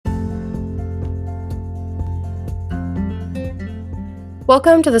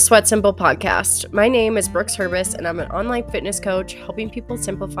Welcome to the Sweat Simple podcast. My name is Brooks Herbis, and I'm an online fitness coach helping people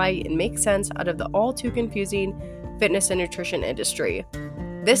simplify and make sense out of the all too confusing fitness and nutrition industry.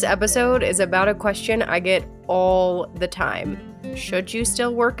 This episode is about a question I get all the time. Should you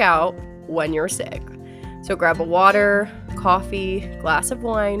still work out when you're sick? So grab a water, coffee, glass of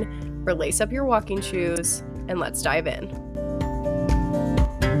wine, or lace up your walking shoes, and let's dive in.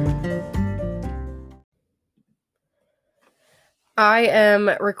 I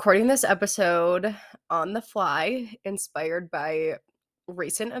am recording this episode on the fly, inspired by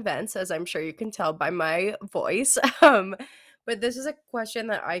recent events, as I'm sure you can tell by my voice. But this is a question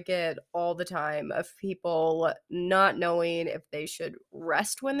that I get all the time of people not knowing if they should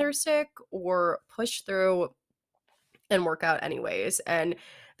rest when they're sick or push through and work out anyways. And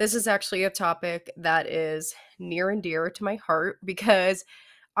this is actually a topic that is near and dear to my heart because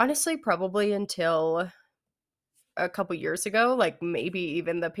honestly, probably until a couple years ago, like maybe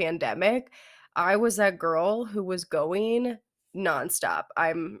even the pandemic, I was that girl who was going nonstop.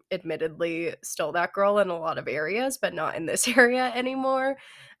 I'm admittedly still that girl in a lot of areas, but not in this area anymore.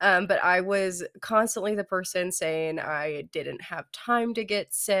 But I was constantly the person saying I didn't have time to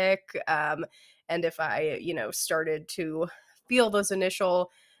get sick. And if I, started to feel those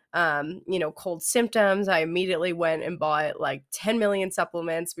initial cold symptoms, I immediately went and bought like 10 million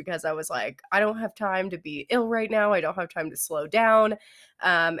supplements because I was like, I don't have time to be ill right now. I don't have time to slow down.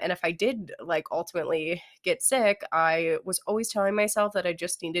 And if I did like ultimately get sick, I was always telling myself that I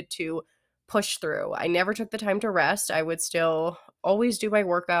just needed to push through. I never took the time to rest. I would still always do my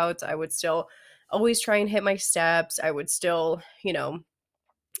workouts. I would still always try and hit my steps. I would still,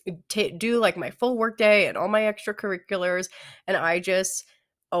 do like my full work day and all my extracurriculars. And I just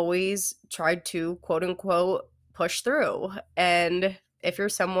always tried to quote unquote push through. And if you're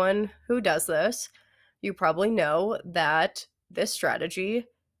someone who does this, you probably know that this strategy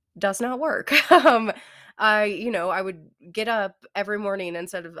does not work. I would get up every morning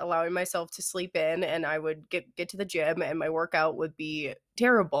instead of allowing myself to sleep in, and I would get to the gym and my workout would be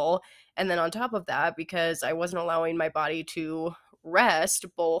terrible. And then on top of that, because I wasn't allowing my body to rest,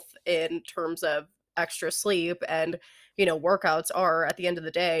 both in terms of extra sleep and workouts are at the end of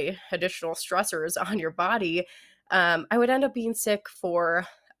the day additional stressors on your body, I would end up being sick for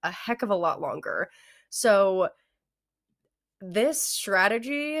a heck of a lot longer. So this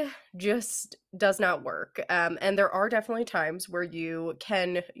strategy just does not work. And there are definitely times where you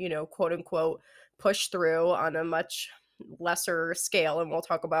can, quote unquote, push through on a much lesser scale. And we'll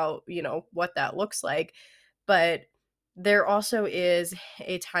talk about, what that looks like. But there also is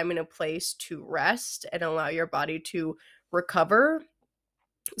a time and a place to rest and allow your body to recover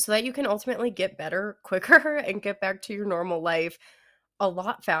so that you can ultimately get better quicker and get back to your normal life a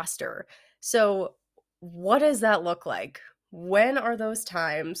lot faster. So, what does that look like? When are those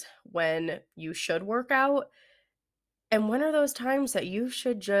times when you should work out? And when are those times that you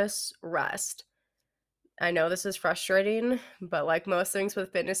should just rest? I know this is frustrating, but like most things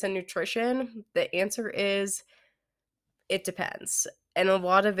with fitness and nutrition, the answer is it depends. And a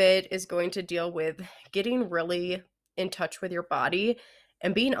lot of it is going to deal with getting really in touch with your body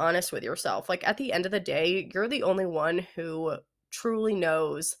and being honest with yourself. Like at the end of the day, you're the only one who truly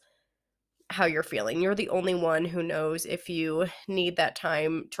knows how you're feeling. You're the only one who knows if you need that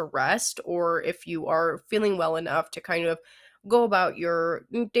time to rest or if you are feeling well enough to kind of go about your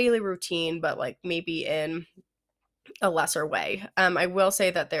daily routine, but like maybe in a lesser way. I will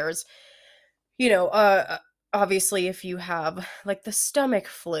say that there's, you know, obviously if you have like the stomach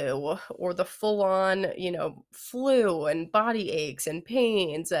flu or the full on, flu and body aches and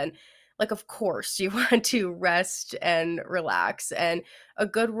pains and like, of course you want to rest and relax. And a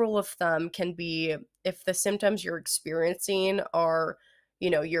good rule of thumb can be if the symptoms you're experiencing are,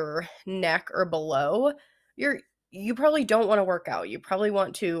 your neck or below, you probably don't want to work out. You probably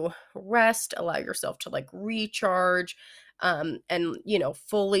want to rest, allow yourself to like recharge, and,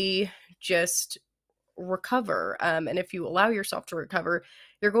 fully just recover. And if you allow yourself to recover,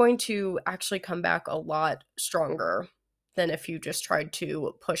 you're going to actually come back a lot stronger than if you just tried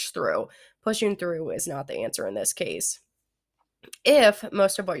to push through. Pushing through is not the answer in this case. If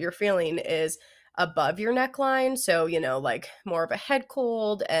most of what you're feeling is above your neckline, so, like more of a head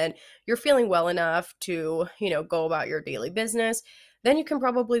cold and you're feeling well enough to, go about your daily business, then you can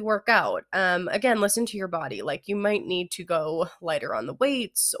probably work out. Again, listen to your body. Like you might need to go lighter on the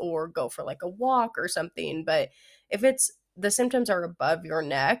weights or go for like a walk or something. But if the symptoms are above your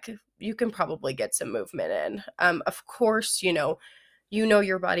neck, you can probably get some movement in. Of course, you know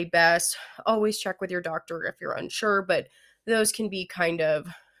your body best. Always check with your doctor if you're unsure, but those can be kind of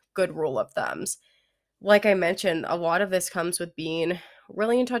good rule of thumbs. Like I mentioned, a lot of this comes with being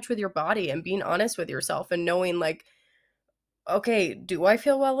really in touch with your body and being honest with yourself and knowing, like, okay, do I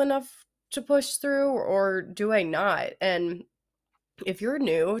feel well enough to push through or do I not? And if you're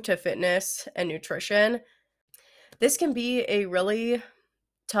new to fitness and nutrition, this can be a really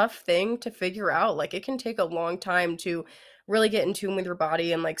tough thing to figure out. Like, it can take a long time to really get in tune with your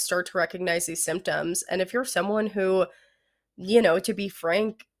body and like start to recognize these symptoms. And if you're someone who, to be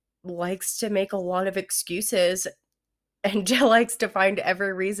frank, likes to make a lot of excuses and likes to find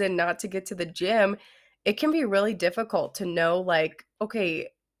every reason not to get to the gym, it can be really difficult to know, like, okay,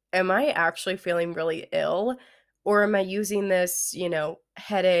 am I actually feeling really ill? Or am I using this,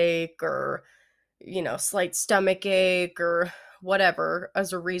 headache or, slight stomach ache or whatever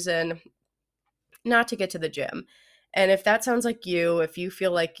as a reason not to get to the gym? And if that sounds like you, if you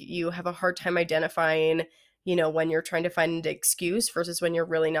feel like you have a hard time identifying, when you're trying to find an excuse versus when you're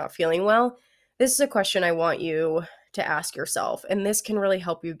really not feeling well, this is a question I want you to ask yourself. And this can really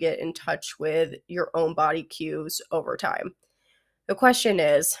help you get in touch with your own body cues over time. The question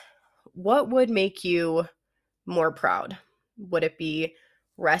is, what would make you more proud? Would it be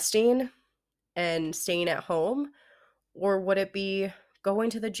resting and staying at home? Or would it be going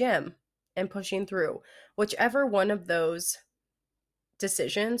to the gym and pushing through? Whichever one of those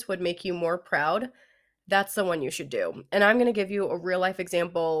decisions would make you more proud, that's the one you should do. And I'm going to give you a real life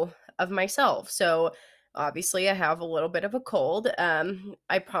example of myself. So, obviously, I have a little bit of a cold.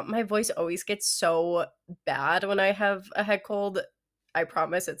 My voice always gets so bad when I have a head cold. I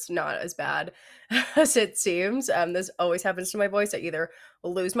promise it's not as bad as it seems. This always happens to my voice. I either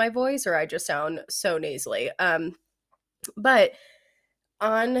lose my voice or I just sound so nasally. But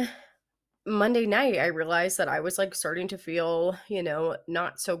on Monday night, I realized that I was like starting to feel,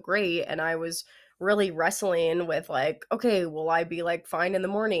 not so great. And I was really wrestling with like, okay, will I be like fine in the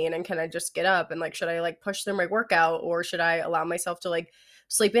morning? And can I just get up? And like, should I like push through my workout or should I allow myself to like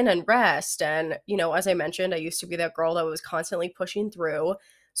sleep in and rest? And, as I mentioned, I used to be that girl that was constantly pushing through.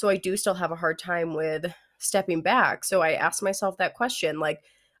 So I do still have a hard time with stepping back. So I asked myself that question, like,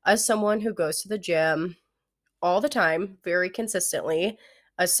 as someone who goes to the gym all the time, very consistently,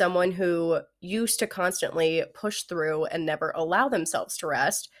 as someone who used to constantly push through and never allow themselves to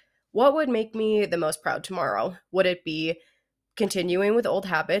rest, what would make me the most proud tomorrow? Would it be continuing with old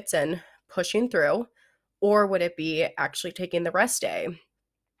habits and pushing through, or would it be actually taking the rest day?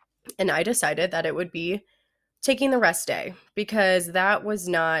 And I decided that it would be taking the rest day because that was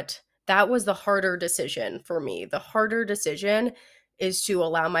the harder decision for me. The harder decision is to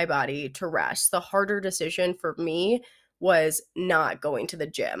allow my body to rest. The harder decision for me was not going to the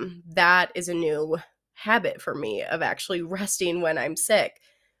gym. That is a new habit for me of actually resting when I'm sick.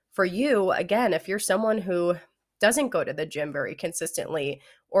 For you, again, if you're someone who doesn't go to the gym very consistently,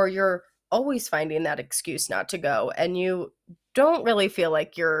 or you're always finding that excuse not to go and you don't really feel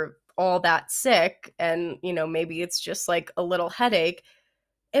like you're all that sick and, maybe it's just like a little headache,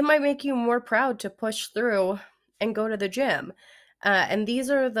 it might make you more proud to push through and go to the gym. And these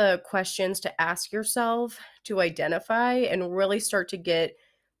are the questions to ask yourself to identify and really start to get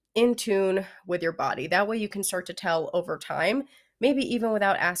in tune with your body. That way you can start to tell over time, maybe even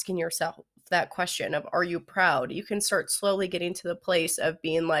without asking yourself that question of, are you proud? You can start slowly getting to the place of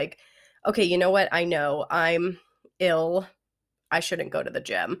being like, okay, you know what? I know I'm ill. I shouldn't go to the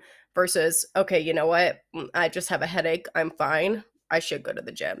gym versus, okay, you know what? I just have a headache. I'm fine. I should go to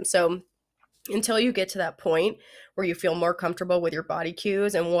the gym. So until you get to that point where you feel more comfortable with your body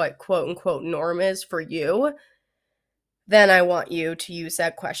cues and what quote unquote norm is for you, then I want you to use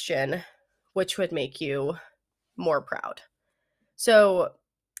that question, which would make you more proud. So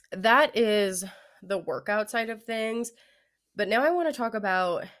that is the workout side of things. But now I want to talk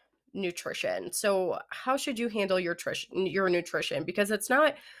about nutrition. So, how should you handle your nutrition? Because it's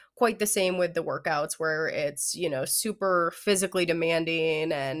not quite the same with the workouts where it's, super physically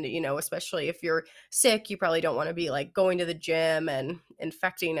demanding and, especially if you're sick, you probably don't want to be like going to the gym and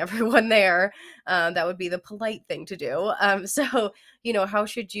infecting everyone there. That would be the polite thing to do. So, how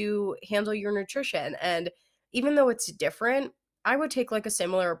should you handle your nutrition? And even though it's different, I would take like a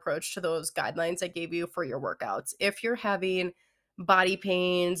similar approach to those guidelines I gave you for your workouts. If you're having body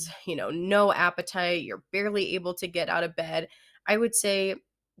pains, no appetite, you're barely able to get out of bed, I would say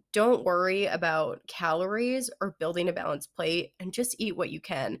don't worry about calories or building a balanced plate and just eat what you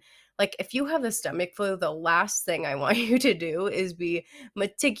can. Like, if you have the stomach flu, the last thing I want you to do is be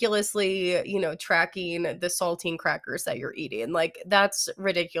meticulously, tracking the saltine crackers that you're eating. Like, that's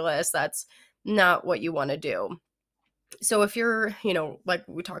ridiculous. That's not what you want to do. So if you're, like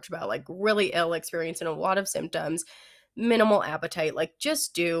we talked about, like really ill, experiencing a lot of symptoms, minimal appetite, like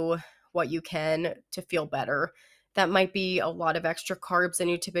just do what you can to feel better. That might be a lot of extra carbs than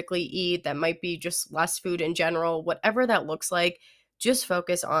you typically eat. That might be just less food in general. Whatever that looks like, just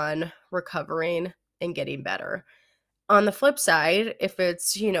focus on recovering and getting better. On the flip side, if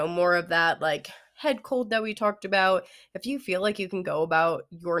it's, more of that like head cold that we talked about, if you feel like you can go about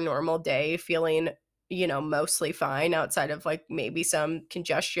your normal day feeling, mostly fine outside of like maybe some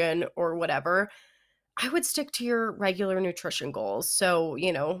congestion or whatever, I would stick to your regular nutrition goals. So,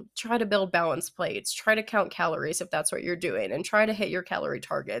 try to build balanced plates, try to count calories if that's what you're doing, and try to hit your calorie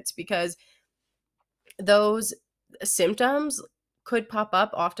targets, because those symptoms could pop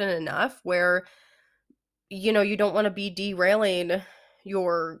up often enough where you don't want to be derailing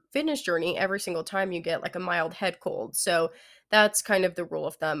your fitness journey every single time you get like a mild head cold. So that's kind of the rule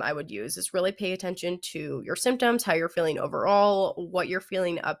of thumb I would use, is really pay attention to your symptoms, how you're feeling overall, what you're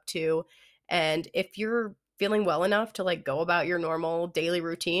feeling up to. And if you're feeling well enough to like go about your normal daily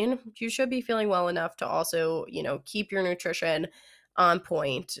routine, you should be feeling well enough to also, keep your nutrition on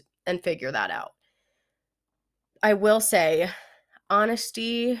point and figure that out. I will say,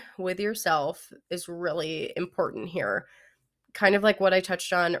 honesty with yourself is really important here. Kind of like what I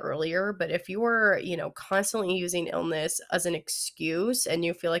touched on earlier, but if you are, constantly using illness as an excuse and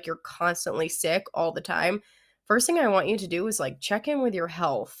you feel like you're constantly sick all the time, first thing I want you to do is like check in with your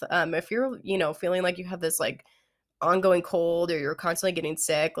health. If you're, feeling like you have this like ongoing cold or you're constantly getting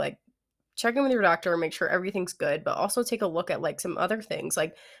sick, like check in with your doctor and make sure everything's good, but also take a look at like some other things.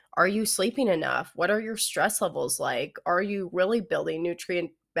 Like, are you sleeping enough? What are your stress levels like? Are you really building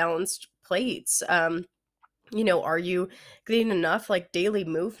nutrient balanced plates? Are you getting enough like daily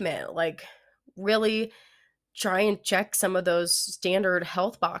movement? Like, really try and check some of those standard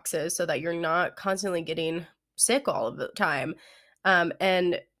health boxes so that you're not constantly getting sick all of the time.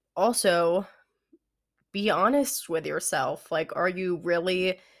 And also be honest with yourself. Like, are you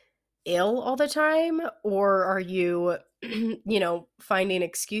really ill all the time, or are you finding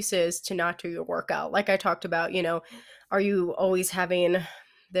excuses to not do your workout? Like I talked about, are you always having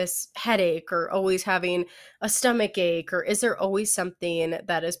this headache or always having a stomach ache, or is there always something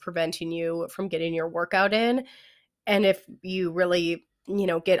that is preventing you from getting your workout in? And if you really,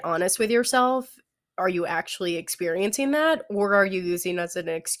 get honest with yourself, are you actually experiencing that, or are you using it as an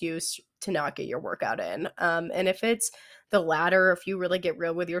excuse to not get your workout in? And if it's the latter, if you really get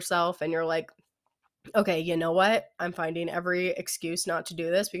real with yourself and you're like, okay, you know what? I'm finding every excuse not to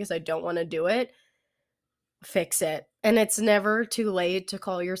do this because I don't want to do it, fix it. And it's never too late to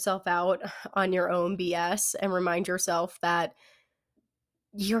call yourself out on your own BS and remind yourself that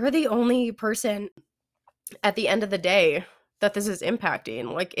you're the only person at the end of the day that this is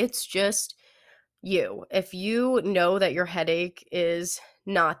impacting. Like, it's just you. If you know that your headache is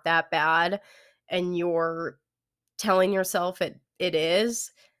not that bad and you're telling yourself it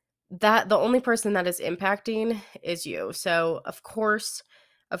is, that the only person that is impacting is you. So of course,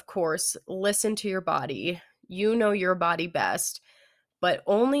 listen to your body. You know your body best, but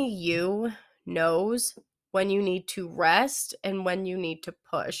only you knows when you need to rest and when you need to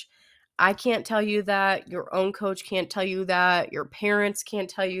push. I can't tell you that. Your own coach can't tell you that. Your parents can't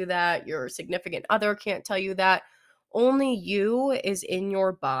tell you that. Your significant other can't tell you that. Only you is in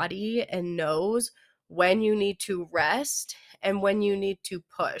your body and knows when you need to rest and when you need to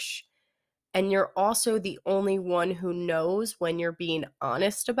push. And you're also the only one who knows when you're being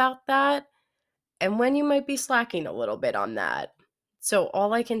honest about that and when you might be slacking a little bit on that. So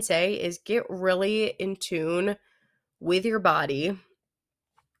all I can say is get really in tune with your body.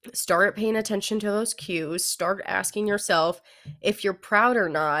 Start paying attention to those cues. Start asking yourself if you're proud or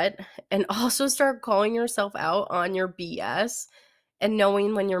not, and also start calling yourself out on your BS and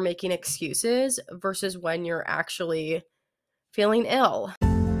knowing when you're making excuses versus when you're actually feeling ill.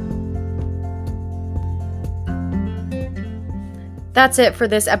 That's it for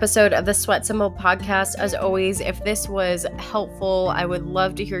this episode of the Sweat Symbol podcast. As always, if this was helpful, I would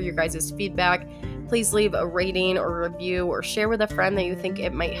love to hear your guys' feedback. Please leave a rating or review or share with a friend that you think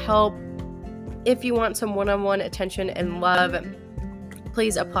it might help. If you want some one-on-one attention and love,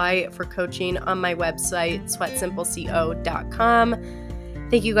 please apply for coaching on my website, sweatsimpleco.com.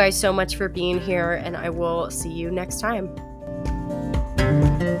 Thank you guys so much for being here, and I will see you next time.